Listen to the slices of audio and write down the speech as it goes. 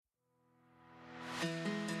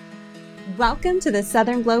Welcome to the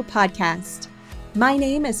Southern Glow podcast. My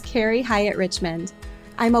name is Carrie Hyatt Richmond.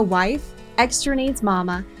 I'm a wife, extra needs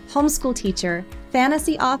mama, homeschool teacher,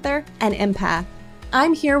 fantasy author, and empath.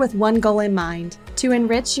 I'm here with one goal in mind: to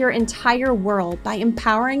enrich your entire world by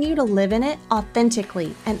empowering you to live in it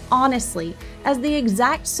authentically and honestly as the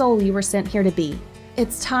exact soul you were sent here to be.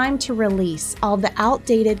 It's time to release all the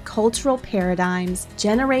outdated cultural paradigms,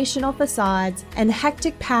 generational facades, and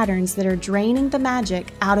hectic patterns that are draining the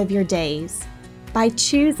magic out of your days. By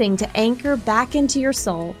choosing to anchor back into your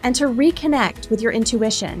soul and to reconnect with your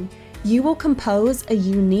intuition, you will compose a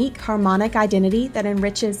unique harmonic identity that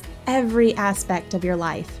enriches every aspect of your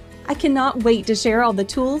life. I cannot wait to share all the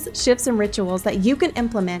tools, shifts, and rituals that you can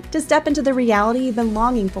implement to step into the reality you've been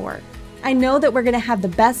longing for. I know that we're going to have the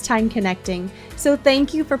best time connecting, so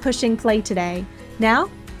thank you for pushing play today.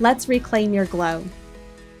 Now, let's reclaim your glow.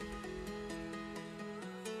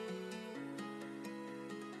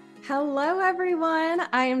 Hello, everyone.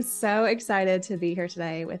 I am so excited to be here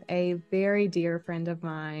today with a very dear friend of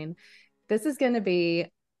mine. This is going to be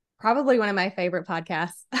probably one of my favorite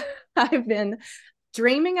podcasts. I've been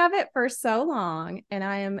dreaming of it for so long, and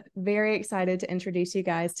I am very excited to introduce you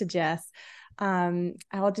guys to Jess.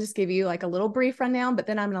 I'll just give you like a little brief rundown, but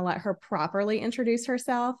then I'm going to let her properly introduce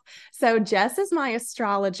herself. So Jess is my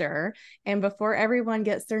astrologer, and before everyone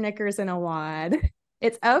gets their knickers in a wad,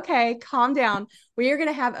 it's okay. Calm down. We are going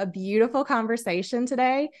to have a beautiful conversation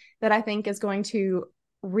today that I think is going to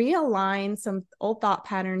realign some old thought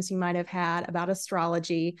patterns you might have had about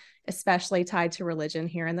astrology, especially tied to religion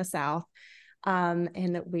here in the South.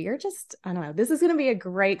 And we are just, I don't know, this is going to be a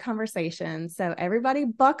great conversation. So everybody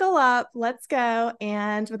buckle up, let's go.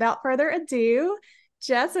 And without further ado,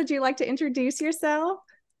 Jess, would you like to introduce yourself?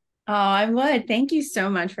 Oh, I would. Thank you so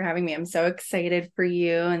much for having me. I'm so excited for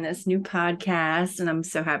you and this new podcast, and I'm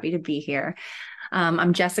so happy to be here.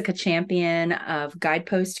 I'm Jessica Champion of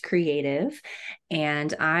Guidepost Creative,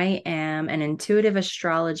 and I am an intuitive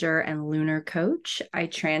astrologer and lunar coach. I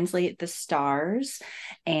translate the stars,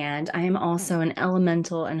 and I am also an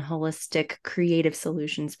elemental and holistic creative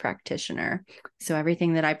solutions practitioner. So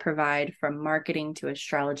everything that I provide from marketing to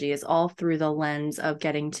astrology is all through the lens of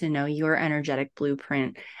getting to know your energetic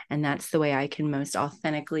blueprint. And that's the way I can most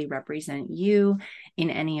authentically represent you in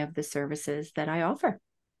any of the services that I offer.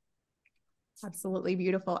 Absolutely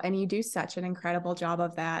beautiful. And you do such an incredible job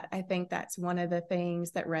of that. I think that's one of the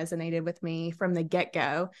things that resonated with me from the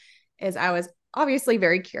get-go is I was obviously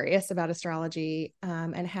very curious about astrology,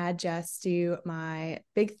 and had Jess do my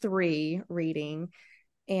big 3 reading.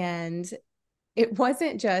 And it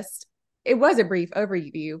wasn't just, it was a brief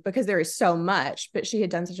overview because there is so much, but she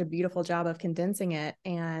had done such a beautiful job of condensing it.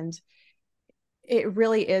 And it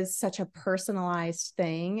really is such a personalized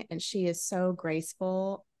thing. And she is so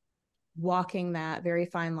graceful walking that very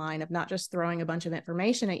fine line of not just throwing a bunch of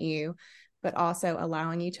information at you, but also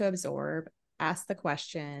allowing you to absorb, ask the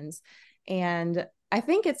questions. And I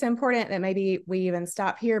think it's important that maybe we even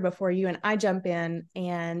stop here before you and I jump in,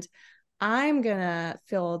 and I'm going to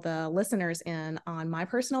fill the listeners in on my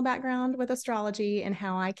personal background with astrology and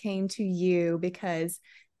how I came to you, because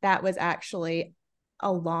that was actually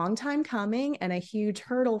a long time coming and a huge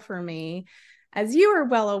hurdle for me, as you are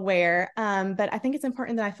well aware. But I think it's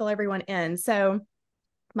important that I fill everyone in. So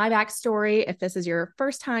my backstory, if this is your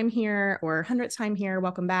first time here or 100th time here,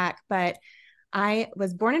 welcome back. But I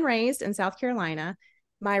was born and raised in South Carolina.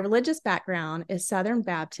 My religious background is Southern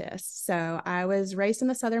Baptist. So I was raised in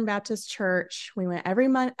the Southern Baptist church. We went every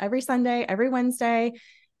month, every Sunday, every Wednesday,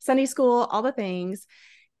 Sunday school, all the things.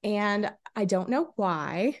 And I don't know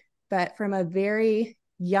why, but from a very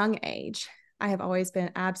young age, I have always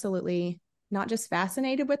been absolutely not just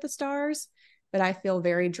fascinated with the stars, but I feel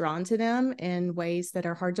very drawn to them in ways that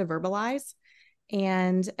are hard to verbalize.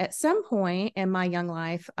 And at some point in my young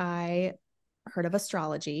life, I heard of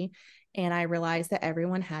astrology, and I realized that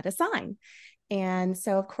everyone had a sign. And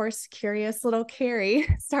so, of course, curious little Carrie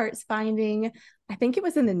starts finding, I think it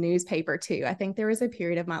was in the newspaper too. I think there was a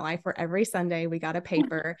period of my life where every Sunday we got a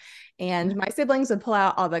paper, and my siblings would pull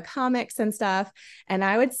out all the comics and stuff. And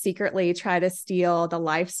I would secretly try to steal the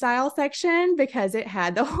lifestyle section because it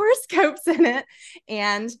had the horoscopes in it.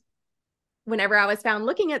 And whenever I was found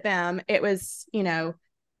looking at them, it was,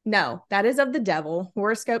 no, that is of the devil.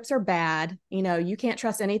 Horoscopes are bad. You can't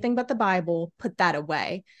trust anything but the Bible. Put that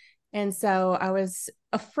away. And so I was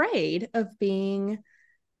afraid of being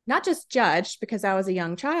not just judged because I was a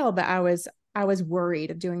young child, but I was worried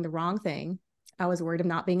of doing the wrong thing. I was worried of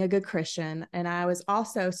not being a good Christian. And I was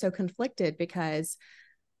also so conflicted because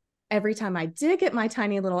every time I did get my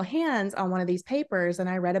tiny little hands on one of these papers and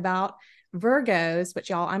I read about Virgos, which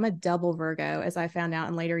y'all, I'm a double Virgo, as I found out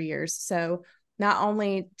in later years. So not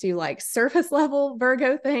only do like surface level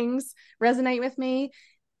Virgo things resonate with me,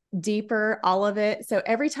 deeper, all of it. So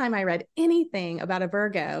every time I read anything about a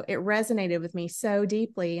Virgo, it resonated with me so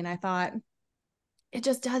deeply. And I thought, it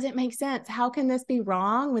just doesn't make sense. How can this be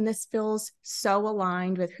wrong when this feels so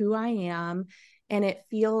aligned with who I am? And it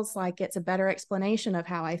feels like it's a better explanation of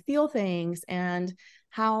how I feel things. And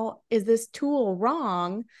how is this tool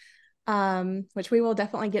wrong? Which we will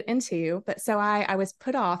definitely get into. But so I was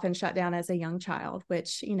put off and shut down as a young child,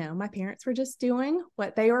 which, you know, my parents were just doing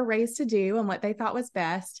what they were raised to do and what they thought was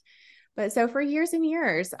best. But so for years and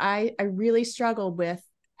years, I really struggled with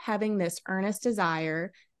having this earnest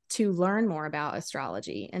desire to learn more about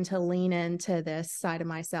astrology and to lean into this side of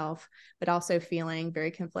myself, but also feeling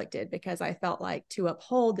very conflicted because I felt like to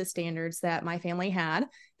uphold the standards that my family had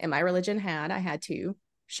and my religion had, I had to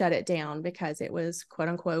shut it down because it was quote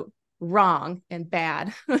unquote wrong and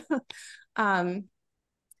bad. um,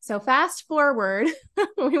 so fast forward,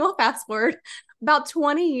 we will fast forward about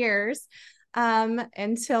 20 years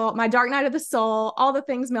until my dark night of the soul, all the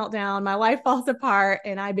things melt down, my life falls apart,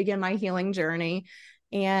 and I begin my healing journey.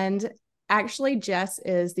 And actually, Jess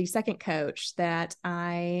is the second coach that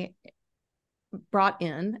I brought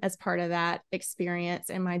in as part of that experience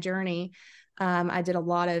in my journey. I did a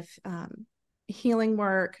lot of healing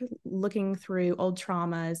work, looking through old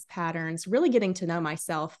traumas, patterns, really getting to know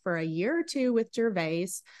myself for a year or two with Gervais,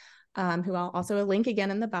 who I'll also link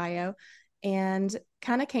again in the bio, and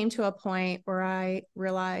kind of came to a point where I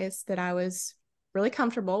realized that I was really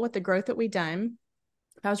comfortable with the growth that we'd done.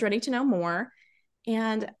 I was ready to know more.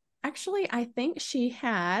 And actually, I think she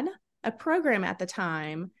had a program at the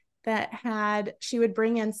time that she would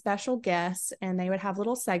bring in special guests and they would have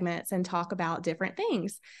little segments and talk about different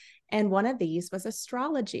things. And one of these was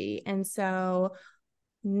astrology. And so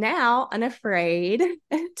now, unafraid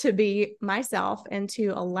to be myself and to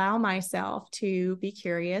allow myself to be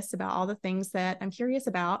curious about all the things that I'm curious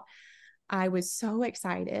about, I was so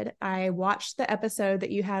excited. I watched the episode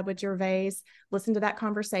that you had with Gervais, listened to that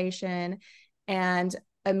conversation, and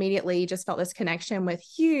immediately just felt this connection with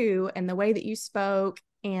you and the way that you spoke.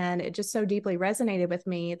 And it just so deeply resonated with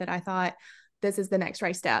me that I thought, this is the next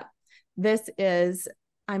right step.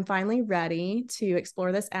 I'm finally ready to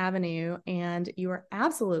explore this avenue. And you are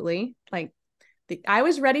absolutely like, I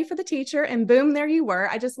was ready for the teacher and boom, there you were.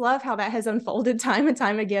 I just love how that has unfolded time and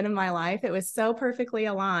time again in my life. It was so perfectly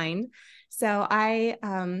aligned. So I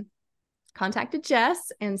contacted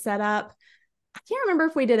Jess and set up, I can't remember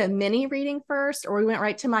if we did a mini reading first or we went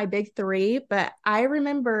right to my big three, but I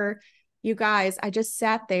remember, you guys, I just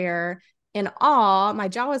sat there in awe. My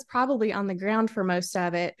jaw was probably on the ground for most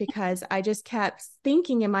of it because I just kept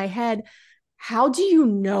thinking in my head, how do you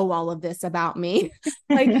know all of this about me?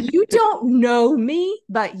 Like, you don't know me,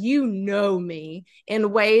 but you know me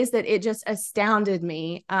in ways that it just astounded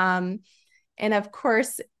me. And of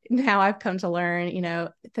course, now I've come to learn, you know,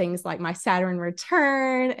 things like my Saturn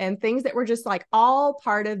return and things that were just like all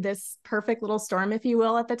part of this perfect little storm, if you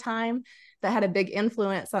will, at the time, that had a big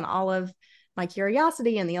influence on all of my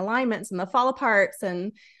curiosity and the alignments and the fall aparts.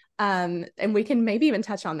 And we can maybe even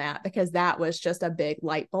touch on that because that was just a big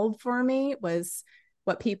light bulb for me, was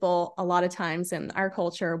what people a lot of times in our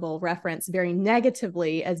culture will reference very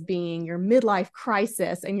negatively as being your midlife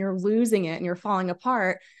crisis and you're losing it and you're falling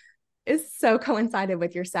apart, is so coincided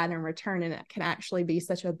with your Saturn return, and it can actually be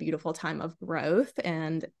such a beautiful time of growth.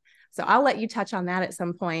 And so I'll let you touch on that at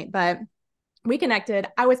some point, but we connected.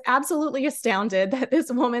 I was absolutely astounded that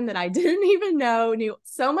this woman that I didn't even know knew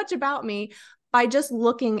so much about me by just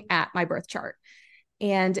looking at my birth chart.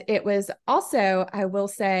 And it was also, I will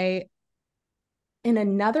say, in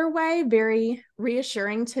another way, very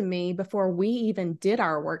reassuring to me before we even did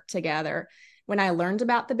our work together when I learned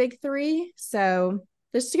about the big three. So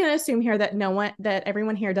just going to assume here that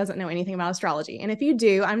everyone here doesn't know anything about astrology. And if you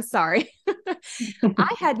do, I'm sorry.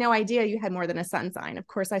 I had no idea you had more than a sun sign. Of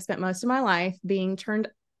course, I spent most of my life being turned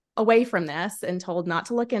away from this and told not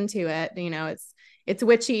to look into it. You know, it's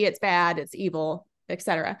witchy, it's bad, it's evil,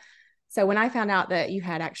 etc. So when I found out that you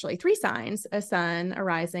had actually three signs, a sun, a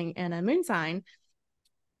rising, and a moon sign,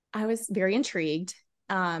 I was very intrigued.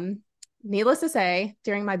 Needless to say,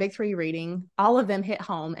 during my big three reading, all of them hit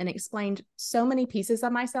home and explained so many pieces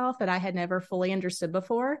of myself that I had never fully understood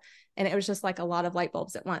before. And it was just like a lot of light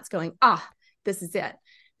bulbs at once going, this is it.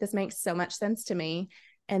 This makes so much sense to me.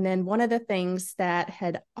 And then one of the things that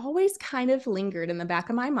had always kind of lingered in the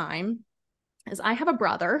back of my mind is I have a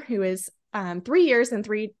brother who is 3 years and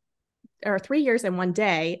 1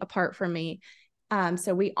 day apart from me.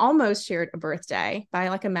 So we almost shared a birthday by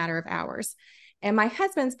like a matter of hours. And my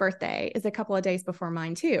husband's birthday is a couple of days before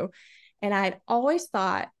mine too. And I'd always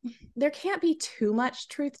thought there can't be too much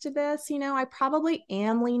truth to this. You know, I probably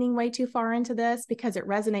am leaning way too far into this because it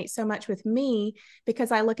resonates so much with me,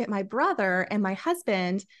 because I look at my brother and my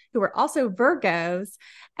husband, who are also Virgos,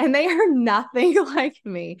 and they are nothing like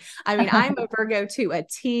me. I mean, I'm a Virgo to a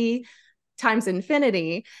T times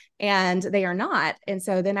infinity, and they are not. And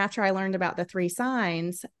so then after I learned about the three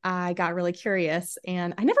signs, I got really curious,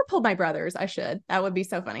 and I never pulled my brother's. I should. That would be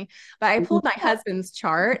so funny. But I pulled my husband's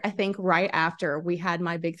chart, I think right after we had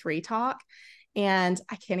my big three talk. And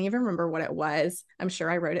I can't even remember what it was. I'm sure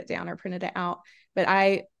I wrote it down or printed it out. But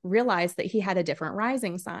I realized that he had a different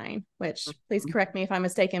rising sign, which, please correct me if I'm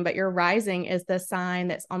mistaken, but your rising is the sign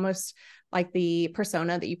that's almost like the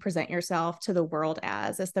persona that you present yourself to the world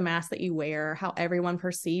as. It's the mask that you wear, how everyone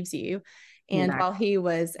perceives you. And while he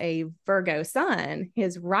was a Virgo sun,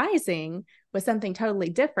 his rising was something totally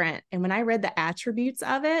different. And when I read the attributes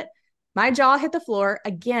of it, my jaw hit the floor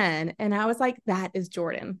again. And I was like, that is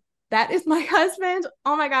Jordan. That is my husband.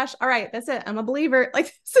 Oh my gosh. All right. That's it. I'm a believer. Like,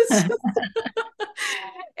 this is just,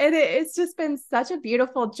 and it's just been such a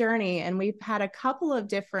beautiful journey. And we've had a couple of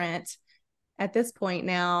different, at this point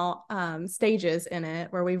now, stages in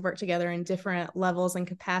it where we've worked together in different levels and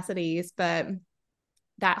capacities. But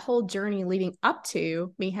that whole journey leading up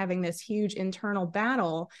to me having this huge internal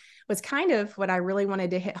battle was kind of what I really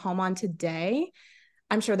wanted to hit home on today.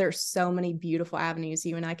 I'm sure there's so many beautiful avenues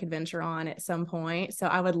you and I could venture on at some point. So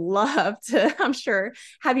I would love to, I'm sure,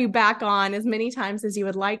 have you back on as many times as you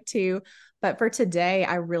would like to. But for today,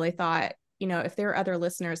 I really thought, you know, if there are other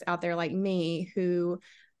listeners out there like me who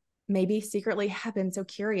maybe secretly have been so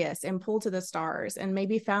curious and pulled to the stars and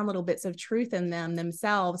maybe found little bits of truth in them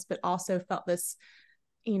themselves, but also felt this,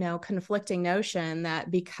 you know, conflicting notion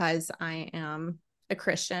that because I am a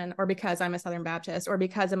Christian or because I'm a Southern Baptist or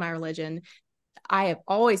because of my religion, I have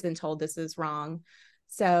always been told this is wrong.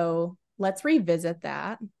 So let's revisit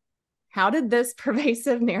that. How did this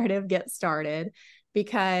pervasive narrative get started?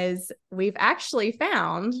 Because we've actually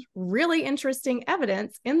found really interesting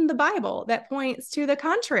evidence in the Bible that points to the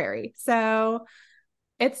contrary. So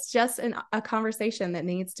it's just a conversation that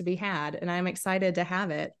needs to be had. And I'm excited to have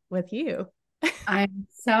it with you. I'm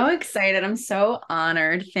so excited. I'm so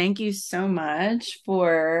honored. Thank you so much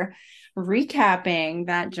for recapping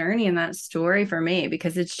that journey and that story for me,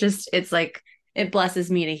 because it's like, it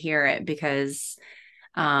blesses me to hear it because,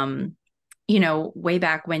 you know, way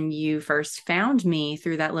back when you first found me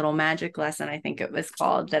through that little magic lesson, I think it was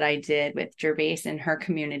called, that I did with Gervais in her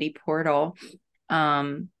community portal.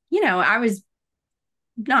 You know, I was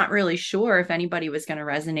not really sure if anybody was going to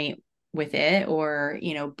resonate with it or,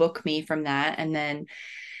 you know, book me from that. And then,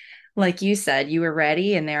 like you said, you were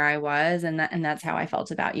ready and there I was. And that's how I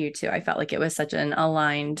felt about you too. I felt like it was such an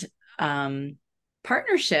aligned,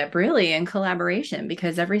 partnership really and collaboration,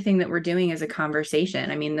 because everything that we're doing is a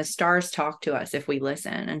conversation. I mean, the stars talk to us if we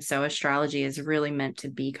listen. And so astrology is really meant to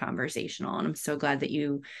be conversational. And I'm so glad that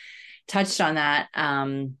you touched on that,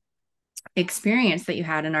 experience that you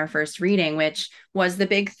had in our first reading, which was the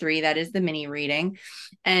big three. That is the mini reading.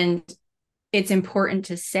 And it's important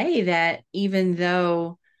to say that even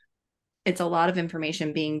though it's a lot of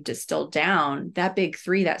information being distilled down, that big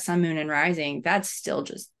three, that sun, moon, and rising, that's still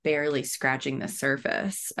just barely scratching the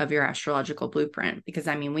surface of your astrological blueprint. Because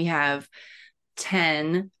I mean, we have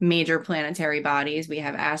 10 major planetary bodies, we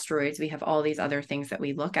have asteroids, we have all these other things that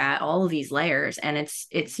we look at, all of these layers. And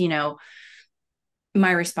it's, you know,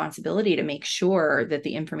 my responsibility to make sure that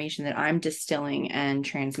the information that I'm distilling and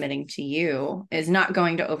transmitting to you is not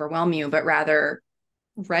going to overwhelm you, but rather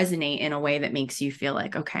resonate in a way that makes you feel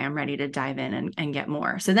like, okay, I'm ready to dive in and get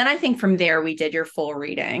more. So then I think from there, we did your full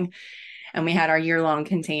reading and we had our year-long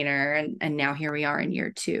container. And now here we are in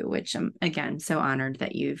year 2, which I'm, again, so honored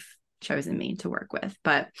that you've chosen me to work with.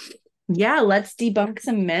 But yeah, let's debunk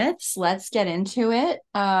some myths. Let's get into it.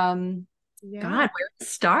 Yeah. God, where to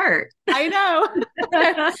start? I know.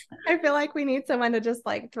 I feel like we need someone to just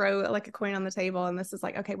like throw like a coin on the table. And this is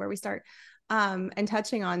like, okay, where we start. And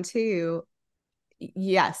touching on too,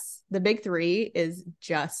 yes, the big three is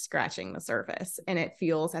just scratching the surface. And it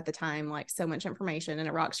feels at the time like so much information and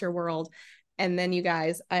it rocks your world. And then you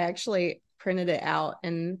guys, I actually printed it out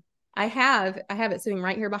and I have it sitting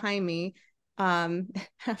right here behind me. I'm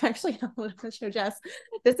actually going to show Jess.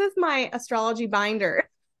 This is my astrology binder.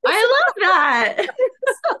 I love that.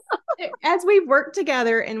 As we worked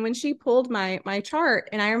together, and when she pulled my chart,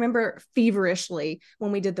 and I remember feverishly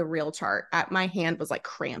when we did the real chart, my hand was like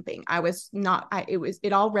cramping. I was not,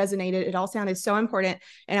 it all resonated, it all sounded so important,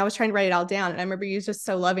 and I was trying to write it all down. And I remember you just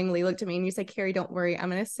so lovingly looked at me and you said, Carrie, don't worry, I'm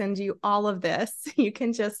going to send you all of this. You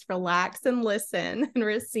can just relax and listen and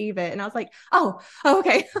receive it. And I was like, oh,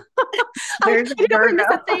 okay. I There's a didn't want to miss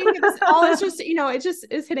a Virgo. thing. This all is just, it just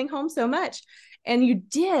is hitting home so much. And you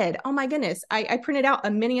did. Oh my goodness. I printed out a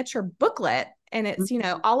miniature booklet, and it's,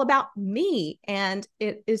 all about me. And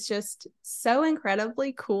it is just so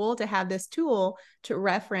incredibly cool to have this tool to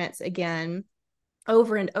reference again,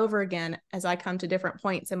 over and over again, as I come to different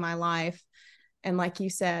points in my life. And like you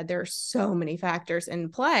said, there are so many factors in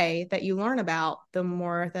play that you learn about the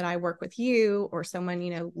more that I work with you, or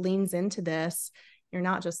someone, leans into this. You're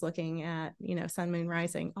not just looking at, sun, moon,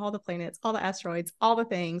 rising, all the planets, all the asteroids, all the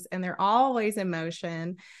things, and they're always in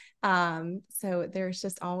motion. So there's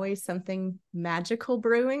just always something magical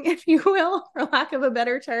brewing, if you will, for lack of a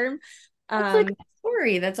better term. It's like a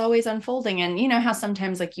story that's always unfolding. And you know how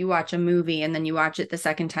sometimes like you watch a movie and then you watch it the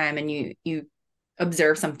second time and you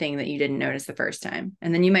observe something that you didn't notice the first time.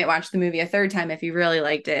 And then you might watch the movie a third time if you really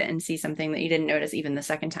liked it and see something that you didn't notice even the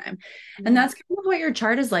second time. Yeah. And that's kind of what your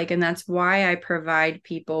chart is like. And that's why I provide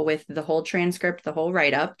people with the whole transcript, the whole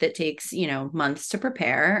write-up that takes, months to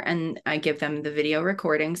prepare. And I give them the video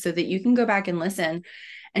recording so that you can go back and listen.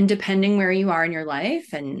 And depending where you are in your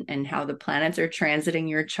life and how the planets are transiting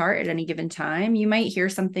your chart at any given time, you might hear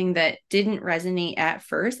something that didn't resonate at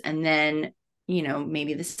first. And then,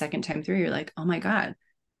 maybe the second time through, you're like, oh my God,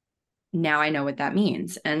 now I know what that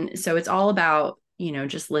means. And so it's all about,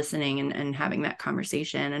 just listening and having that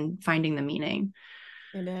conversation and finding the meaning.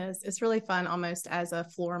 It is. It's really fun, almost as a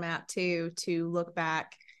floor mat too, to look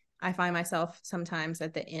back. I find myself sometimes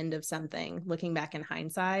at the end of something, looking back in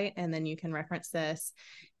hindsight, and then you can reference this.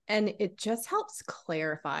 And it just helps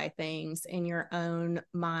clarify things in your own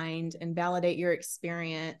mind and validate your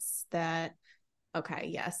experience that, okay,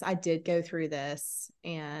 yes, I did go through this,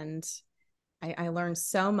 and I learned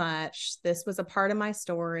so much. This was a part of my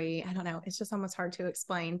story. I don't know. It's just almost hard to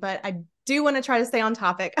explain, but I do want to try to stay on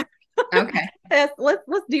topic. Okay.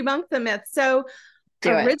 let's debunk the myth. So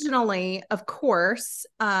Do it. originally, of course,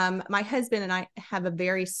 my husband and I have a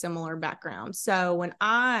very similar background. So when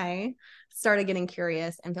I started getting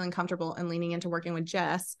curious and feeling comfortable and leaning into working with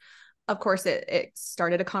Jess, of course, it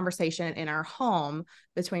started a conversation in our home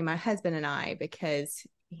between my husband and I, because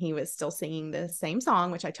he was still singing the same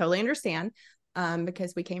song, which I totally understand,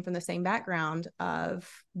 because we came from the same background of,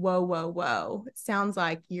 whoa, whoa, whoa. It sounds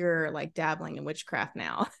like you're like dabbling in witchcraft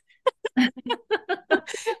now. And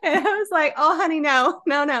I was like, oh, honey, no,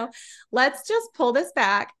 no, no. Let's just pull this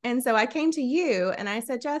back. And so I came to you and I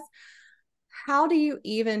said, Jess, how do you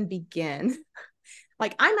even begin?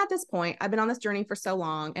 Like, I'm at this point, I've been on this journey for so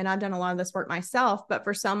long, and I've done a lot of this work myself, but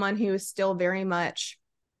for someone who is still very much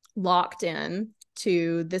locked in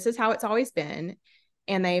to this is how it's always been,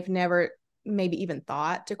 and they've never maybe even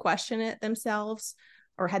thought to question it themselves,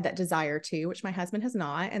 or had that desire to, which my husband has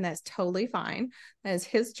not, and that's totally fine. That is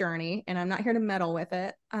his journey, and I'm not here to meddle with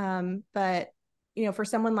it. But for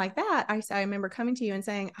someone like that, I remember coming to you and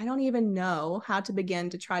saying, I don't even know how to begin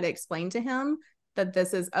to try to explain to him that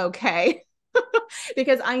this is okay,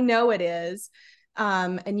 because I know it is.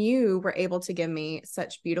 And you were able to give me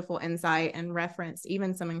such beautiful insight and reference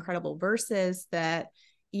even some incredible verses that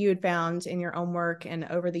you had found in your own work and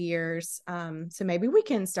over the years. So maybe we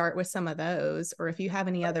can start with some of those, or if you have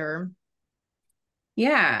any other.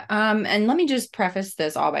 Yeah. And let me just preface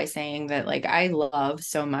this all by saying that like I love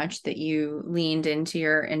so much that you leaned into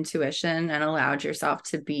your intuition and allowed yourself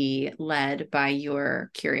to be led by your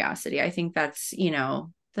curiosity. I think that's,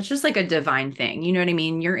 that's just like a divine thing. You know what I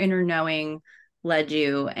mean? Your inner knowing led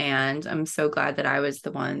you. And I'm so glad that I was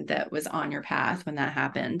the one that was on your path when that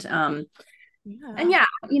happened. And Yeah.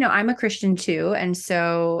 yeah, I'm a Christian too. And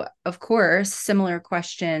so, of course, similar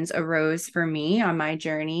questions arose for me on my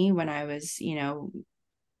journey when I was,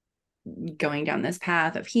 going down this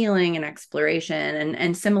path of healing and exploration.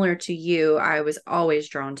 And similar to you, I was always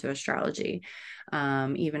drawn to astrology,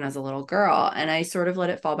 even as a little girl. And I sort of let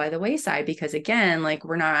it fall by the wayside because, again, like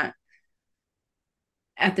we're not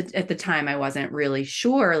at the time I wasn't really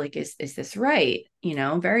sure, like, is this right?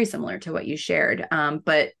 Very similar to what you shared.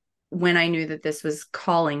 But when I knew that this was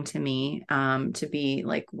calling to me, to be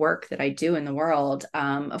like work that I do in the world,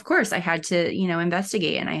 of course I had to,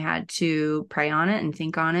 investigate, and I had to pray on it and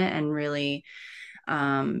think on it and really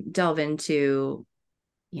delve into,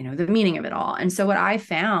 the meaning of it all. And so what I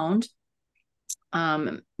found,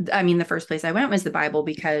 the first place I went was the Bible,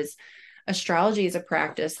 because astrology is a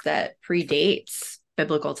practice that predates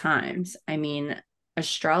biblical times. I mean,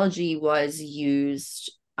 astrology was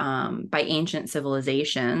used by ancient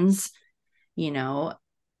civilizations, you know,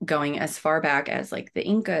 going as far back as like the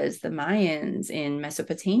Incas, the Mayans in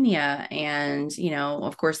Mesopotamia, and, you know,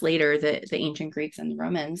 of course, later the ancient Greeks and the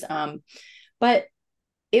Romans. But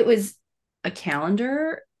it was a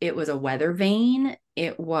calendar, it was a weather vane,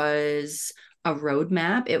 it was a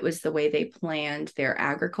roadmap, it was the way they planned their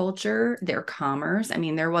agriculture, their commerce. I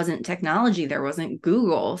mean, there wasn't technology, there wasn't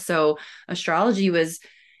Google. So astrology was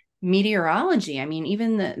meteorology. I mean,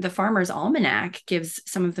 even the Farmer's Almanac gives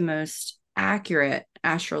some of the most accurate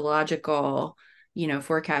astrological, you know,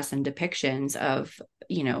 forecasts and depictions of,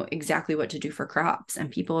 you know, exactly what to do for crops. And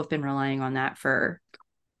people have been relying on that for,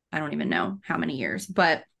 I don't even know how many years.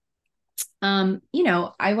 But you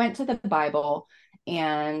know, I went to the Bible,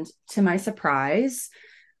 and to my surprise,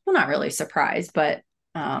 well, not really surprise, but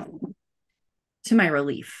to my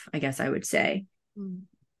relief, I guess I would say, Mm.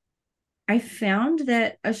 I found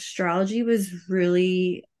that astrology was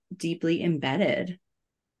really deeply embedded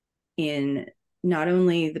in not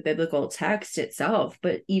only the biblical text itself,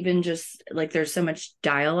 but even just like there's so much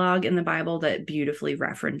dialogue in the Bible that beautifully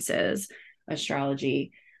references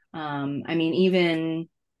astrology. I mean, even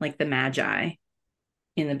like the Magi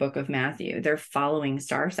in the book of Matthew, they're following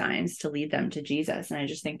star signs to lead them to Jesus. And I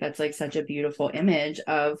just think that's like such a beautiful image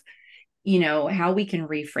of, you know, how we can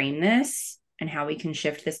reframe this and how we can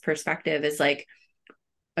shift this perspective is like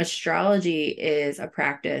astrology is a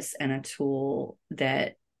practice and a tool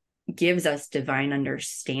that gives us divine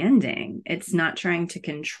understanding. It's not trying to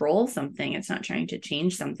control something, it's not trying to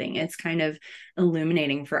change something. It's kind of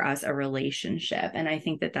illuminating for us a relationship. And I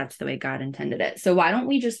think that that's the way God intended it. So why don't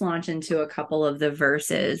we just launch into a couple of the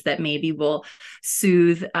verses that maybe will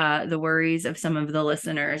soothe the worries of some of the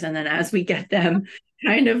listeners. And then as we get them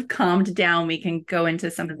kind of calmed down, we can go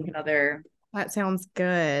into some of the other. That sounds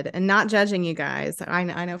good. And not judging you guys. I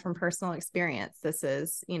know from personal experience, this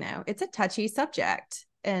is, you know, it's a touchy subject.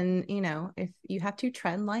 And, you know, if you have to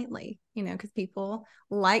tread lightly, you know, because people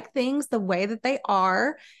like things the way that they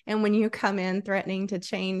are. And when you come in threatening to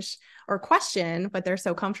change or question what they're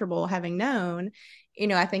so comfortable having known, you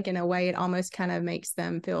know, I think in a way it almost kind of makes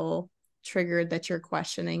them feel triggered that you're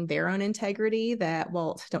questioning their own integrity, that,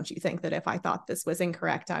 well, don't you think that if I thought this was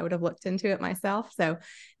incorrect, I would have looked into it myself? So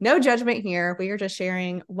no judgment here. We are just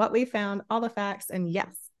sharing what we found, all the facts. And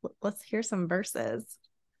yes, let's hear some verses.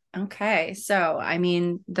 Okay. So, I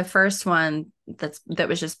mean, the first one that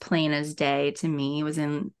was just plain as day to me was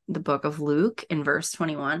in the book of Luke in verse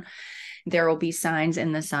 21. There will be signs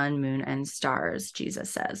in the sun, moon, and stars, Jesus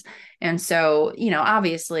says. And so, you know,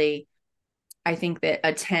 obviously, I think that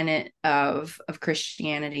a tenet of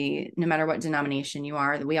Christianity, no matter what denomination you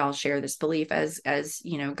are, that we all share this belief as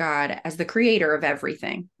you know, God as the creator of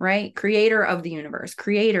everything, right? Creator of the universe,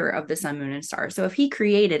 creator of the sun, moon, and stars. So if he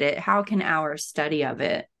created it, how can our study of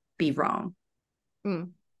it be wrong?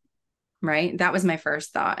 Mm. Right? That was my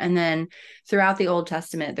first thought. And then throughout the Old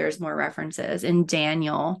Testament, there's more references. In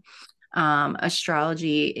Daniel,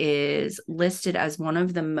 astrology is listed as one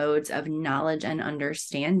of the modes of knowledge and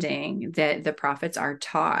understanding that the prophets are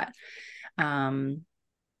taught.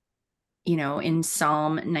 You know, in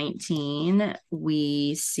Psalm 19,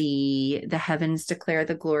 we see the heavens declare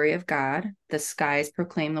the glory of God, the skies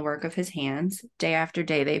proclaim the work of his hands. Day after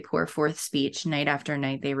day, they pour forth speech. Night after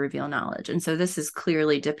night, they reveal knowledge. And so this is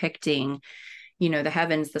clearly depicting, you know, the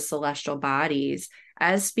heavens, the celestial bodies,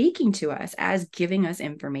 as speaking to us, as giving us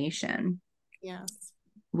information. Yes.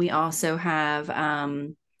 We also have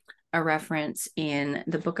a reference in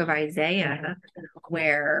the book of Isaiah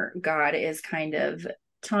where God is kind of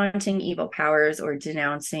taunting evil powers or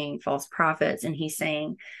denouncing false prophets. And he's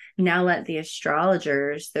saying, now let the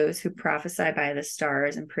astrologers, those who prophesy by the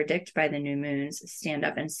stars and predict by the new moons, stand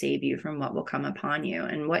up and save you from what will come upon you.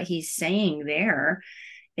 And what he's saying there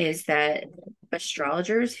is that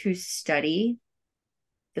astrologers who study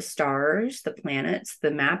the stars, the planets,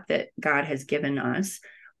 the map that God has given us,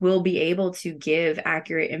 will be able to give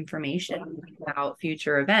accurate information about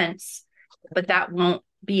future events, but that won't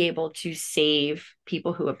be able to save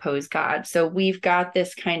people who oppose God. So we've got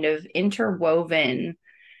this kind of interwoven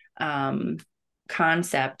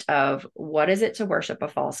concept of what is it to worship a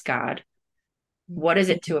false God? What is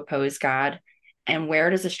it to oppose God? And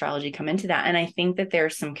where does astrology come into that? And I think that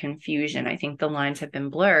there's some confusion. I think the lines have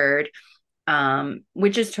been blurred,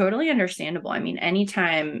 which is totally understandable. I mean,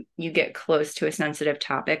 anytime you get close to a sensitive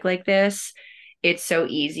topic like this, it's so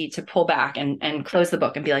easy to pull back and close the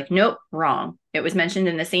book and be like, nope, wrong. It was mentioned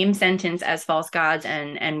in the same sentence as false gods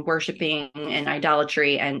and worshiping and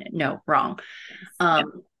idolatry, and no, wrong.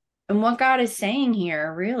 And what God is saying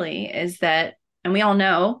here really is that, and we all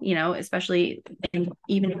know, especially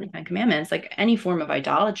even in the Ten Commandments, like any form of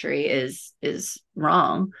idolatry is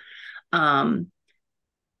wrong. Um,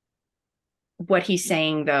 what he's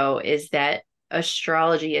saying though is that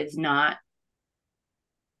astrology is not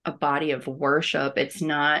a body of worship. It's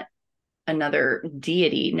not another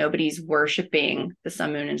deity. Nobody's worshiping the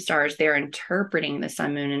sun, moon, and stars. They're interpreting the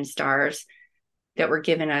sun, moon, and stars that were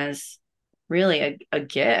given as really a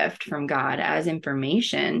gift from God as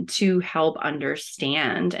information to help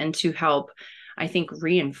understand and to help, I think,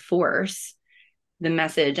 reinforce the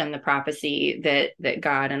message and the prophecy that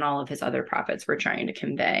God and all of his other prophets were trying to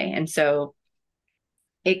convey. And so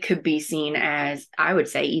it could be seen as, I would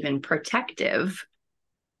say, even protective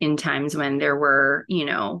in times when there were,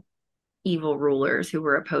 evil rulers who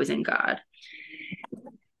were opposing God.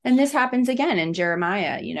 And this happens again in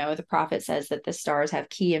Jeremiah. The prophet says that the stars have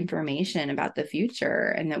key information about the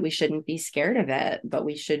future and that we shouldn't be scared of it, but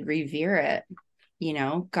we should revere it.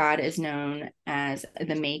 God is known as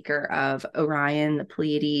the maker of Orion, the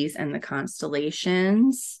Pleiades, and the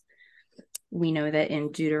constellations. We know that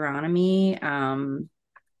in Deuteronomy,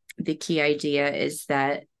 the key idea is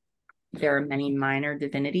that there are many minor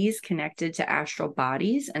divinities connected to astral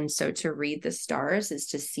bodies. And so to read the stars is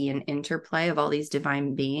to see an interplay of all these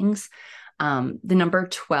divine beings. The number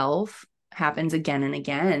 12 happens again and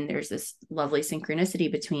again. There's this lovely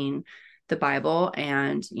synchronicity between the Bible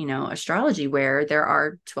and, astrology, where there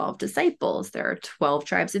are 12 disciples, there are 12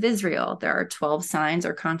 tribes of Israel, there are 12 signs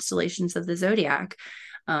or constellations of the zodiac.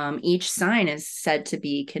 Each sign is said to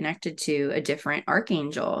be connected to a different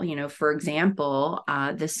archangel. For example,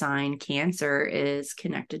 the sign Cancer is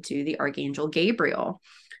connected to the archangel Gabriel.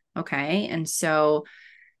 Okay. And so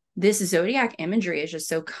this zodiac imagery is just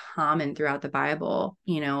so common throughout the Bible.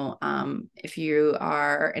 If you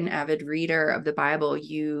are an avid reader of the Bible,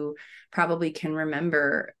 you probably can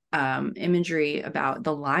remember imagery about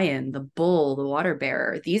the lion, the bull, the water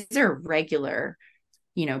bearer. These are regular,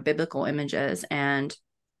 biblical images. And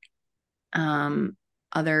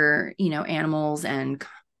other animals and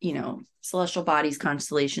celestial bodies,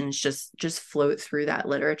 constellations just float through that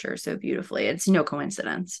literature so beautifully. It's no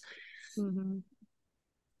coincidence. Mm-hmm.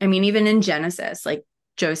 I mean, even in Genesis, like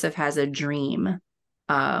Joseph has a dream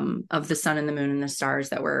of the sun and the moon and the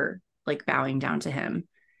stars that were like bowing down to him.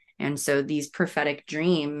 And so these prophetic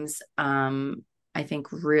dreams, I think,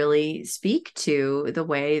 really speak to the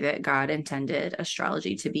way that God intended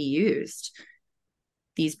astrology to be used.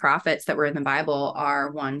 These prophets that were in the Bible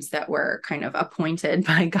are ones that were kind of appointed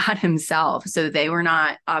by God himself. So they were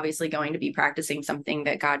not obviously going to be practicing something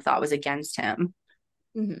that God thought was against him.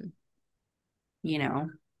 Mm-hmm.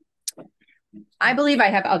 I believe I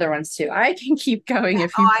have other ones too. I can keep going Yeah.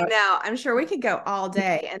 if Oh, you I want. know. I'm sure we could go all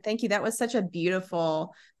day. And thank you. That was such a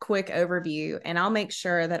beautiful, quick overview. And I'll make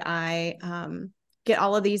sure that I get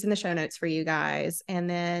all of these in the show notes for you guys. And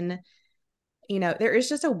then, there is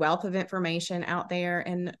just a wealth of information out there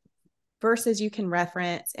and verses you can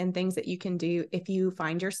reference and things that you can do if you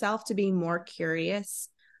find yourself to be more curious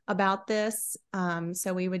about this.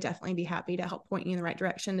 So we would definitely be happy to help point you in the right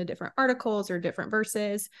direction to different articles or different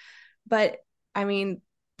verses. But I mean,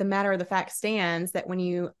 the matter of the fact stands that when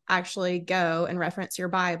you actually go and reference your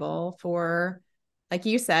Bible for, like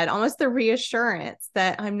you said, almost the reassurance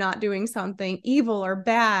that I'm not doing something evil or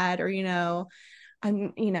bad, or,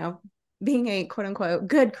 I'm, being a quote unquote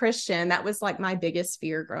good Christian, that was like my biggest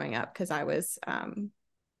fear growing up because I was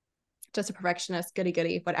just a perfectionist, goody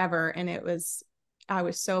goody, whatever. And I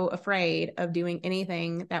was so afraid of doing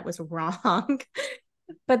anything that was wrong.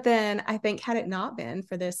 But then I think, had it not been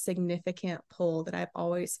for this significant pull that I've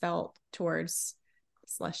always felt towards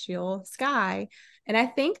celestial sky, and I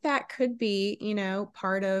think that could be,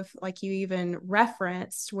 part of, like you even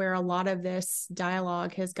referenced, where a lot of this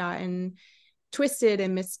dialogue has gotten twisted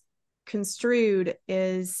and misconstrued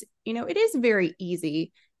is, it is very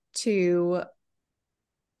easy to,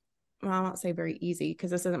 well, I won't say very easy because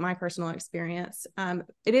this isn't my personal experience.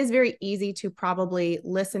 It is very easy to probably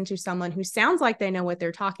listen to someone who sounds like they know what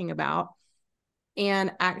they're talking about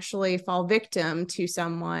and actually fall victim to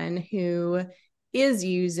someone who is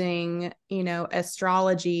using,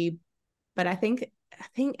 astrology. But I think,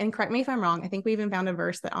 and correct me if I'm wrong, I think we even found a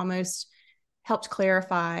verse that almost helped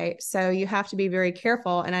clarify. So you have to be very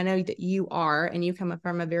careful. And I know that you are, and you come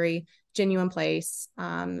from a very genuine place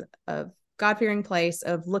of God-fearing place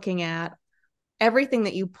of looking at everything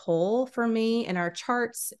that you pull from me in our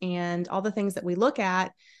charts and all the things that we look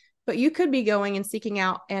at. But you could be going and seeking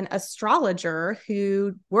out an astrologer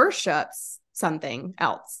who worships something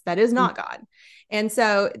else that is not God. And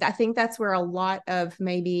so I think that's where a lot of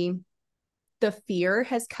maybe the fear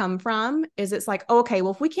has come from is it's like, okay,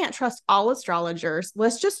 well, if we can't trust all astrologers,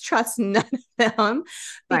 let's just trust none of them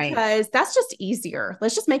Right. because that's just easier.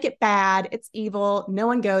 Let's just make it bad. It's evil. No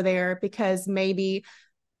one go there because maybe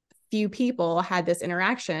few people had this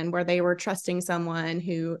interaction where they were trusting someone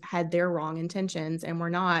who had their wrong intentions and were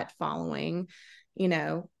not following, you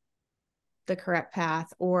know, the correct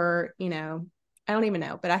path or, I don't even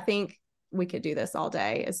know, but I think we could do this all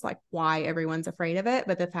day. It's like why everyone's afraid of it.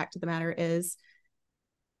 But the fact of the matter is,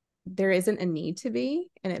 there isn't a need to be.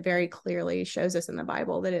 And it very clearly shows us in the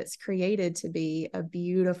Bible that it's created to be a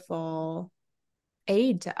beautiful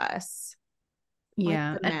aid to us, like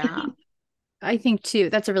Yeah. the And map. I think too,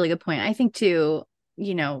 that's a really good point. I think too,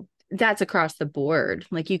 that's across the board.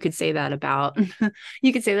 Like you could say that about,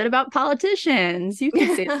 you could say that about politicians. You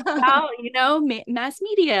could say that about, mass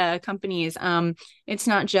media companies. It's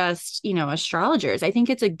not just, astrologers. I think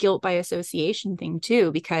it's a guilt by association thing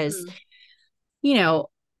too, because, Mm. you know,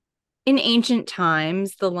 in ancient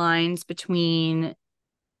times, the lines between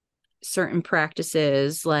certain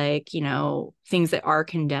practices like things that are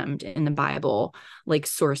condemned in the Bible, like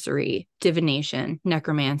sorcery, divination,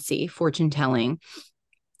 necromancy, fortune telling,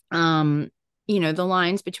 um the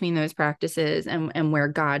lines between those practices and where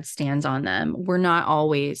God stands on them were not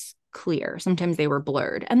always clear. Sometimes they were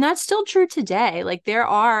blurred, and that's still true today. Like there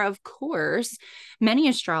are, of course, many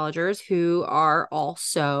astrologers who are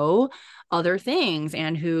also other things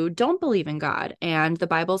and who don't believe in God, and the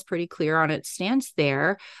Bible's pretty clear on its stance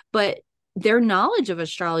there, but their knowledge of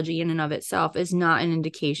astrology in and of itself is not an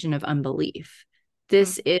indication of unbelief. Mm.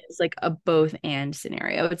 This is like a both and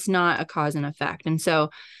scenario. It's not a cause and effect. And so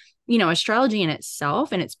astrology in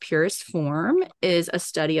itself, in its purest form, is a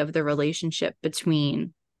study of the relationship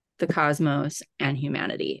between the cosmos and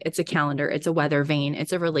humanity. It's a calendar, it's a weather vane,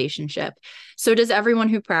 it's a relationship. So, does everyone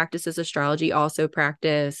who practices astrology also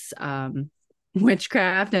practice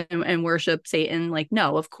witchcraft and worship Satan? Like,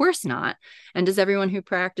 no, of course not. And does everyone who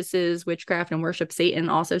practices witchcraft and worship Satan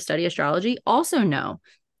also study astrology? Also, no.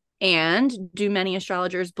 And do many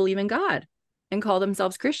astrologers believe in God and call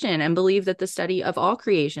themselves Christian and believe that the study of all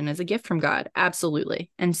creation is a gift from God?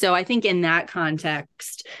 Absolutely. And so I think in that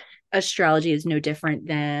context, astrology is no different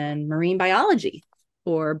than marine biology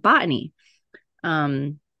or botany.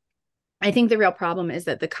 Um, I think the real problem is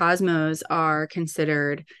that the cosmos are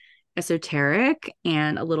considered esoteric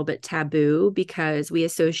and a little bit taboo because we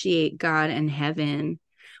associate God and heaven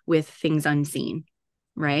with things unseen,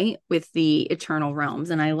 right? With the eternal realms.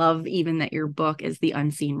 And I love even that your book is the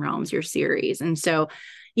Unseen Realms, your series. And so,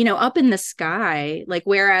 up in the sky, like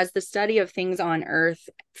whereas the study of things on earth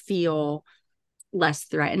feel less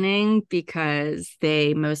threatening because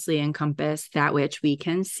they mostly encompass that which we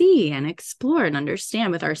can see and explore and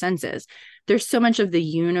understand with our senses. There's so much of the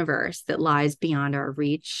universe that lies beyond our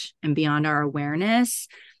reach and beyond our awareness.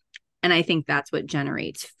 And I think that's what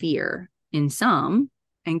generates fear in some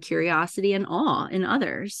and curiosity and awe in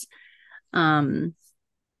others. Um,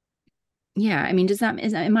 yeah, I mean,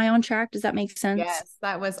 am I on track? Does that make sense? Yes,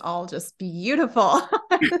 that was all just beautiful.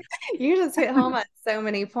 You just hit home at so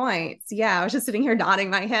many points. Yeah, I was just sitting here nodding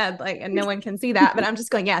my head, like, and no one can see that, but I'm just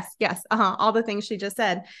going, yes, yes, all the things she just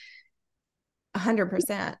said, 100%.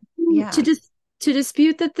 To Yeah. just to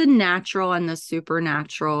dispute that the natural and the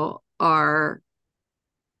supernatural are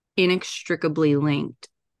inextricably linked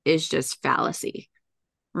is just fallacy,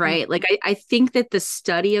 Mm. right? Like I think that the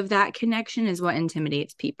study of that connection is what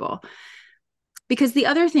intimidates people. Because the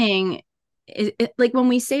other thing is, like when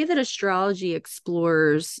we say that astrology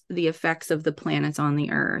explores the effects of the planets on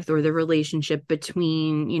the earth or the relationship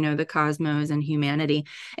between, the cosmos and humanity,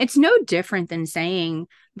 it's no different than saying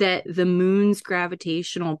that the moon's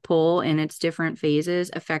gravitational pull in its different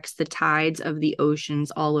phases affects the tides of the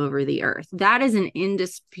oceans all over the earth. That is an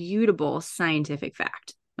indisputable scientific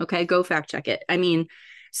fact. Okay, go fact check it. I mean,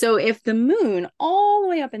 so if the moon all the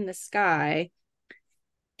way up in the sky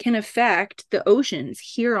can affect the oceans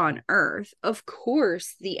here on earth, of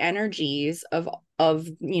course the energies of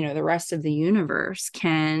the rest of the universe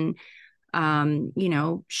can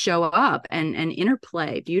show up and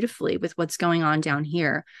interplay beautifully with what's going on down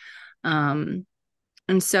here. And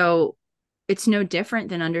so it's no different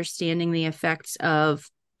than understanding the effects of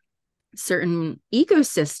certain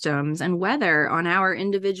ecosystems and weather on our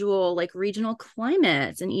individual, like regional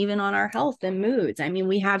climates, and even on our health and moods. I mean,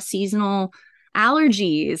 we have seasonal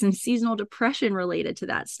allergies and seasonal depression related to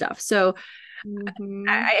that stuff. So Mm-hmm.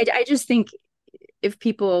 I just think if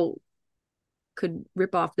people could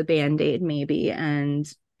rip off the band-aid maybe and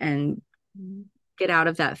get out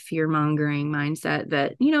of that fear-mongering mindset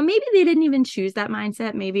that maybe they didn't even choose that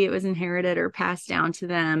mindset, maybe it was inherited or passed down to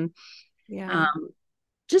them. Yeah. um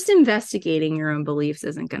just investigating your own beliefs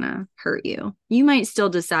isn't going to hurt you. You might still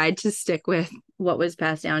decide to stick with what was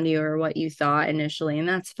passed down to you or what you thought initially, and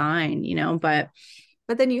that's fine,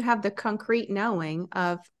 but then you have the concrete knowing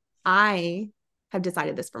of, I have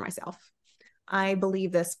decided this for myself. I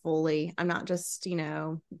believe this fully. I'm not just,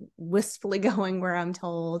 wistfully going where I'm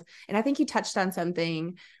told. And I think you touched on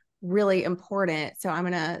something really important. So I'm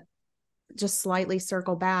going to just slightly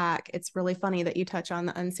circle back. It's really funny that you touch on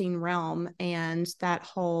the unseen realm and that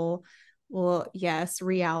whole, well, yes,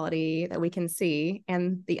 reality that we can see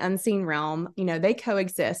and the unseen realm, they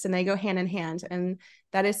coexist and they go hand in hand. And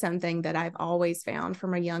that is something that I've always found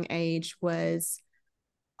from a young age was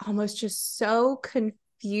almost just so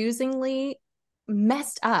confusingly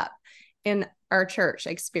messed up in our church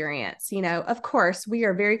experience. Of course, we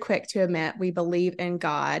are very quick to admit we believe in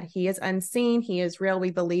God. He is unseen. He is real.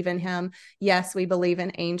 We believe in him. Yes, we believe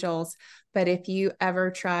in angels. But if you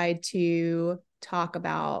ever tried to talk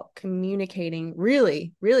about communicating,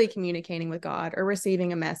 really, really communicating with God or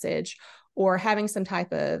receiving a message or having some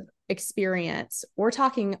type of experience or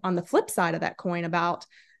talking on the flip side of that coin about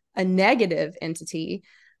a negative entity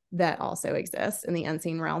that also exists in the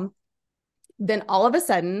unseen realm, then all of a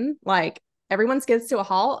sudden, like everyone skids to a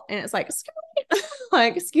halt and it's like,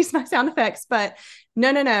 like, excuse my sound effects, but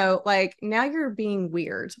no, like now you're being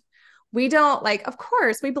weird. We don't like, of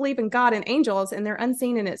course, we believe in God and angels and they're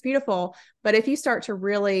unseen and it's beautiful. But if you start to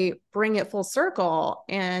really bring it full circle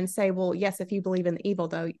and say, well, yes, if you believe in the evil,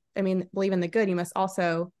 though, believe in the good, you must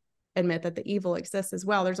also admit that the evil exists as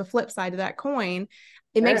well. There's a flip side to that coin.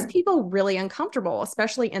 It makes people really uncomfortable,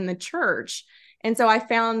 especially in the church. And so I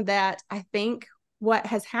found that I think what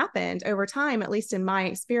has happened over time, at least in my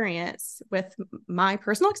experience with my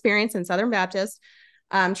personal experience in Southern Baptist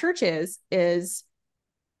churches, is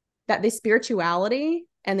that the spirituality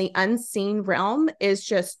and the unseen realm is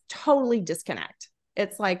just totally disconnect.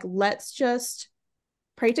 It's like, let's just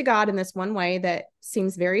pray to God in this one way that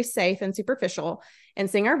seems very safe and superficial and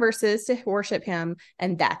sing our verses to worship him.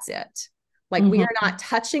 And that's it. Like we are not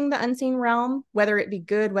touching the unseen realm, whether it be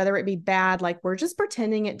good, whether it be bad, like we're just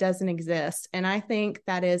pretending it doesn't exist. And I think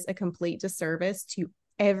that is a complete disservice to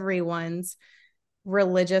everyone's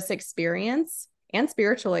religious experience and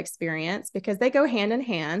spiritual experience because they go hand in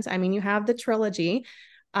hand. I mean, you have the trilogy,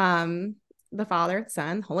 the Father,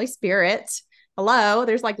 Son, Holy Spirit. Hello,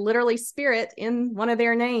 there's like literally spirit in one of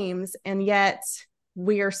their names. And yet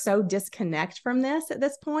we are so disconnected from this at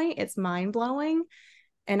this point. It's mind blowing.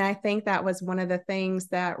 And I think that was one of the things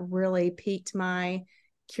that really piqued my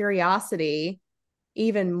curiosity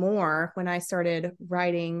even more when I started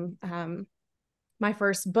writing my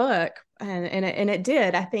first book. And it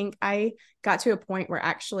did. I think I got to a point where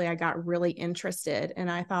actually I got really interested and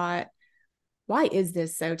I thought, why is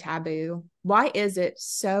this so taboo? Why is it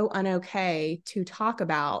so unokay to talk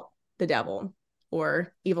about the devil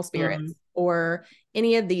or evil spirits or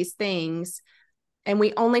any of these things? And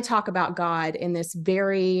we only talk about God in this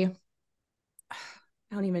very, I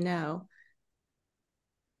don't even know,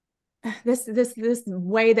 this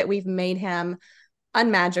way that we've made him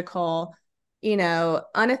unmagical,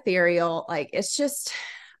 unethereal. Like it's just,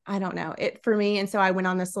 I don't know it for me. And so I went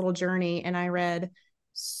on this little journey and I read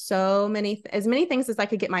as many things as I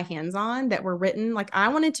could get my hands on that were written. Like I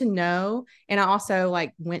wanted to know. And I also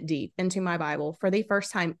like went deep into my Bible for the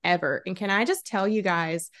first time ever. And can I just tell you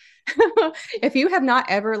guys, if you have not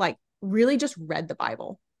ever like really just read the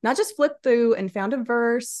Bible, not just flipped through and found a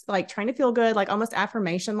verse, like trying to feel good, like almost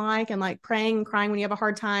affirmation like, and like praying and crying when you have a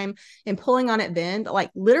hard time and pulling on it then, but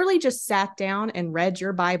like literally just sat down and read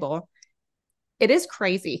your Bible, it is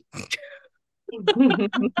crazy.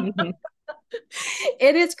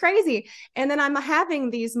 It is crazy. And then I'm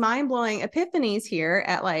having these mind-blowing epiphanies here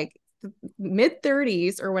at like mid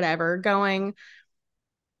 30s or whatever going,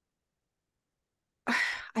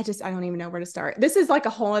 I don't even know where to start. This is like a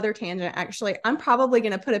whole other tangent. Actually, I'm probably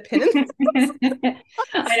going to put a pin in this.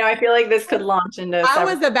 I know. I feel like this could launch into. I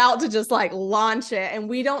was about to just like launch it, and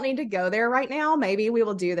we don't need to go there right now. Maybe we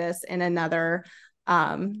will do this in another,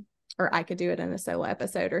 or I could do it in a solo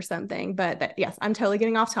episode or something. But yes, I'm totally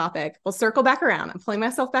getting off topic. We'll circle back around. I'm pulling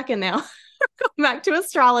myself back in now. Going back to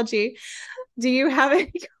astrology. Do you have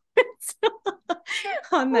any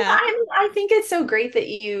on that? I think it's so great that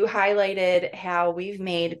you highlighted how we've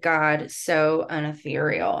made God so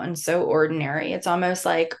unethereal and so ordinary. It's almost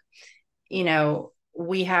like,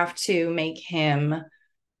 we have to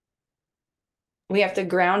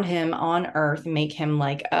ground him on earth, make him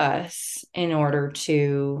like us in order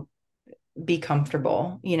to be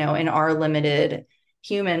comfortable, in our limited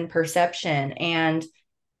human perception. And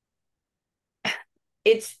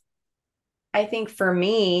I think for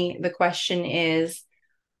me, the question is,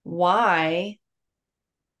 why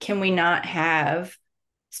can we not have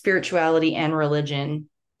spirituality and religion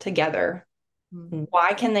together? Mm-hmm.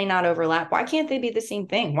 Why can they not overlap? Why can't they be the same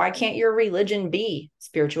thing? Why can't your religion be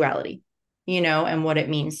spirituality, and what it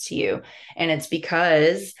means to you? And it's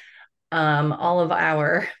because all of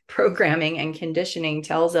our programming and conditioning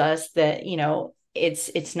tells us that,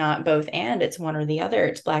 it's not both and, it's one or the other.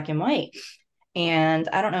 It's black and white. And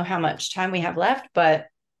I don't know how much time we have left, but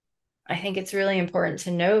I think it's really important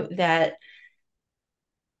to note that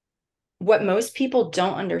what most people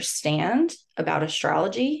don't understand about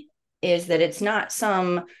astrology is that it's not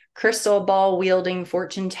some crystal ball wielding,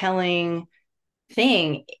 fortune telling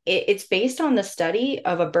thing. It's based on the study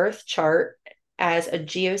of a birth chart as a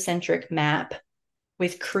geocentric map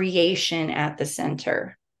with creation at the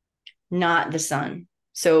center, not the sun.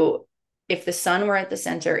 So if the sun were at the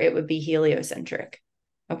center, it would be heliocentric.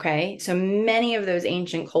 Okay. So many of those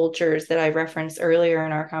ancient cultures that I referenced earlier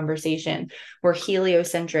in our conversation were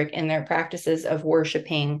heliocentric in their practices of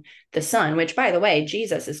worshiping the sun, which, by the way,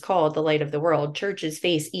 Jesus is called the light of the world. Churches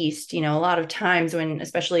face east. A lot of times when,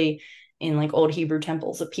 especially in like old Hebrew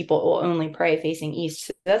temples, people will only pray facing east.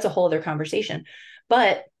 So that's a whole other conversation.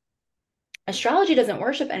 But astrology doesn't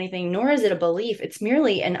worship anything, nor is it a belief. It's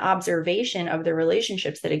merely an observation of the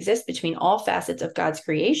relationships that exist between all facets of God's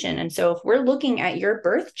creation. And so, if we're looking at your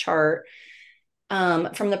birth chart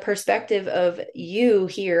from the perspective of you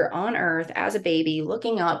here on Earth as a baby,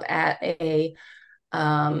 looking up at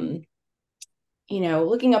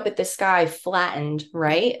looking up at the sky flattened,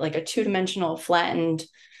 right? Like a two-dimensional flattened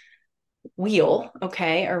wheel,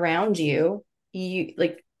 okay, around you,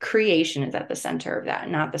 like creation is at the center of that,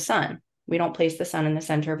 not the sun. We don't place the sun in the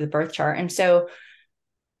center of the birth chart. And so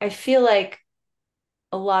I feel like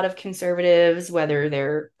a lot of conservatives, whether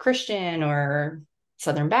they're Christian or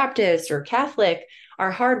Southern Baptist or Catholic,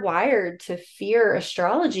 are hardwired to fear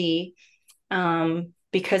astrology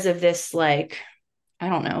because of this, like, I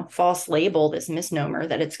don't know, false label, this misnomer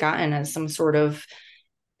that it's gotten as some sort of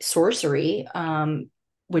sorcery,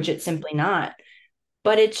 which it's simply not.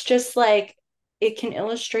 But it's just like it can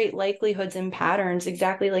illustrate likelihoods and patterns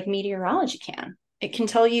exactly like meteorology can. It can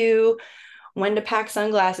tell you when to pack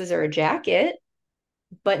sunglasses or a jacket,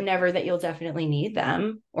 but never that you'll definitely need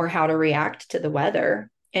them or how to react to the weather.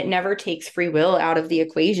 It never takes free will out of the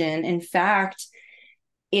equation. In fact,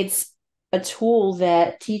 it's a tool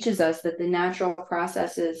that teaches us that the natural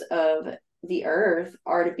processes of the earth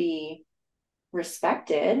are to be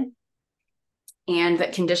respected and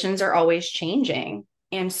that conditions are always changing.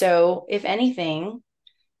 And so, if anything,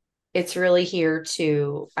 it's really here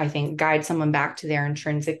to, I think, guide someone back to their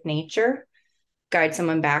intrinsic nature, guide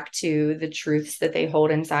someone back to the truths that they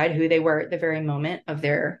hold inside, who they were at the very moment of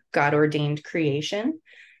their God ordained creation.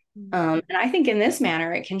 And I think in this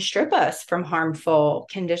manner, it can strip us from harmful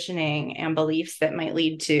conditioning and beliefs that might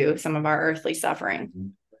lead to some of our earthly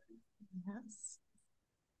suffering. Yes.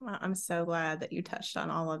 Well, I'm so glad that you touched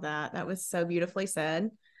on all of that. That was so beautifully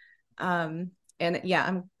said. And yeah,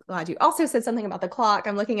 I'm glad you also said something about the clock.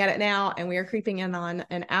 I'm looking at it now and we are creeping in on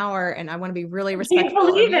an hour and I want to be really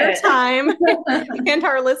respectful of your time and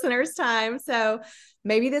our listeners' time. So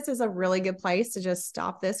maybe this is a really good place to just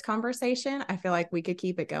stop this conversation. I feel like we could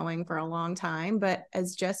keep it going for a long time, but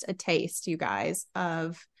as just a taste, you guys,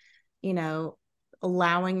 of,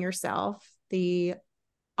 allowing yourself the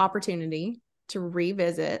opportunity to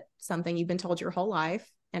revisit something you've been told your whole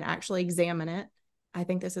life and actually examine it. I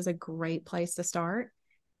think this is a great place to start.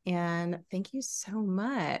 And thank you so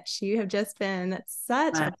much. You have just been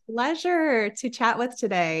such a pleasure to chat with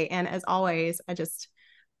today. And as always, I just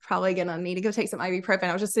probably gonna need to go take some ibuprofen.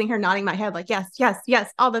 I was just sitting here nodding my head like, yes, yes, yes,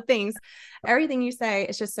 all the things. Everything you say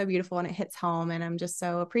is just so beautiful and it hits home. And I'm just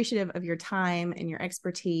so appreciative of your time and your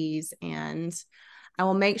expertise. And I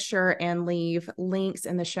will make sure and leave links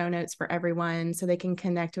in the show notes for everyone so they can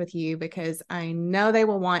connect with you because I know they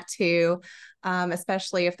will want to,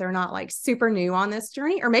 especially if they're not like super new on this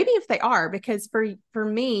journey, or maybe if they are, because for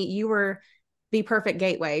me, you were the perfect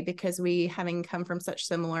gateway because we, having come from such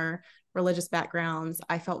similar religious backgrounds,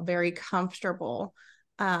 I felt very comfortable.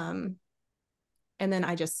 And then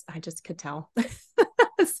I just could tell.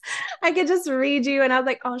 I could just read you and I was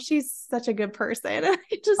like, oh, she's such a good person. I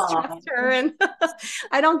just trust her. And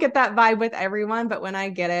I don't get that vibe with everyone, but when I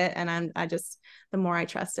get it and the more I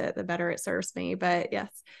trust it, the better it serves me. But yes,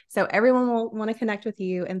 so everyone will want to connect with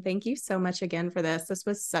you. And thank you so much again for this. This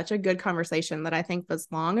was such a good conversation that I think was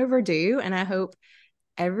long overdue. And I hope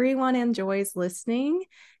everyone enjoys listening.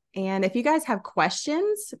 And if you guys have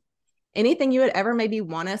questions, anything you would ever maybe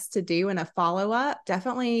want us to do in a follow-up,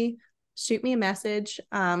 definitely shoot me a message.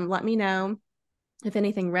 Let me know. if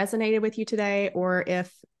anything resonated with you today, or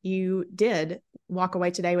if you did walk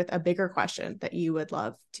away today with a bigger question that you would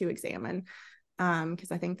love to examine.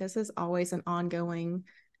 Because I think this is always an ongoing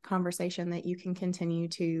conversation that you can continue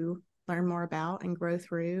to learn more about and grow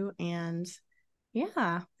through. And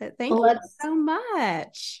yeah, thank you so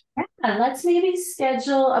much. Yeah, let's maybe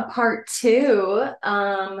schedule a part two,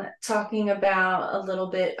 talking about a little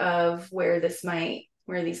bit of where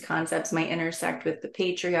these concepts might intersect with the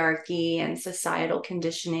patriarchy and societal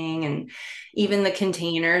conditioning, and even the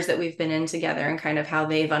containers that we've been in together, and kind of how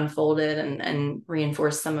they've unfolded and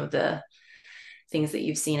reinforced some of the things that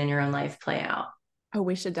you've seen in your own life play out. Oh,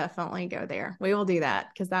 we should definitely go there. We will do that,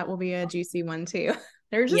 because that will be a juicy one too.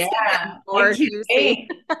 They're just more juicy.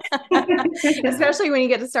 Especially when you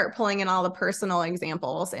get to start pulling in all the personal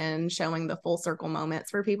examples and showing the full circle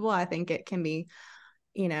moments for people. I think it can be,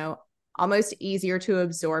 almost easier to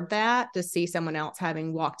absorb that, to see someone else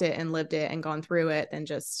having walked it and lived it and gone through it, than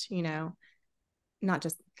just, not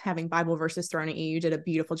just having Bible verses thrown at you. You did a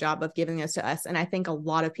beautiful job of giving this to us. And I think a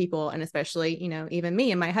lot of people, and especially, even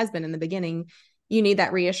me and my husband in the beginning, you need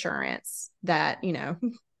that reassurance that,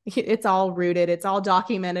 it's all rooted, it's all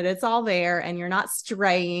documented, it's all there, and you're not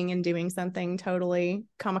straying and doing something totally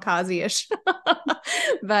kamikaze-ish.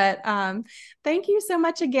 But thank you so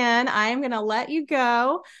much again. I am going to let you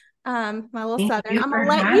go. My little Southern, I'm going to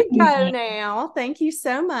let you go now. Thank you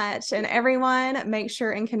so much. And everyone, make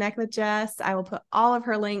sure and connect with Jess. I will put all of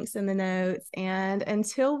her links in the notes. And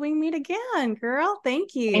until we meet again, girl,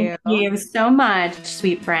 thank you. Thank you so much,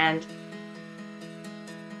 sweet friend.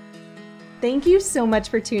 Thank you so much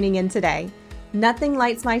for tuning in today. Nothing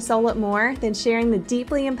lights my soul up more than sharing the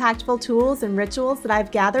deeply impactful tools and rituals that I've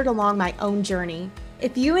gathered along my own journey.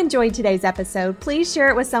 If you enjoyed today's episode, please share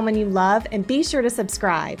it with someone you love and be sure to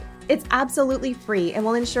subscribe. It's absolutely free and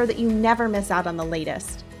will ensure that you never miss out on the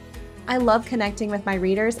latest. I love connecting with my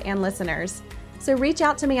readers and listeners, so reach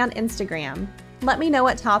out to me on Instagram. Let me know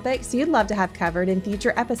what topics you'd love to have covered in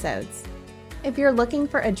future episodes. If you're looking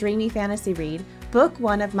for a dreamy fantasy read, Book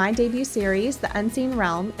 1 of my debut series, The Unseen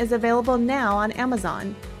Realm, is available now on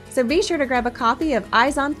Amazon. So be sure to grab a copy of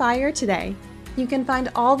Eyes on Fire today. You can find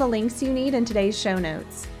all the links you need in today's show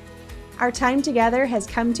notes. Our time together has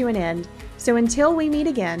come to an end, so until we meet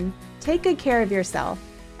again, take good care of yourself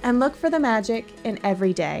and look for the magic in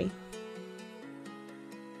every day.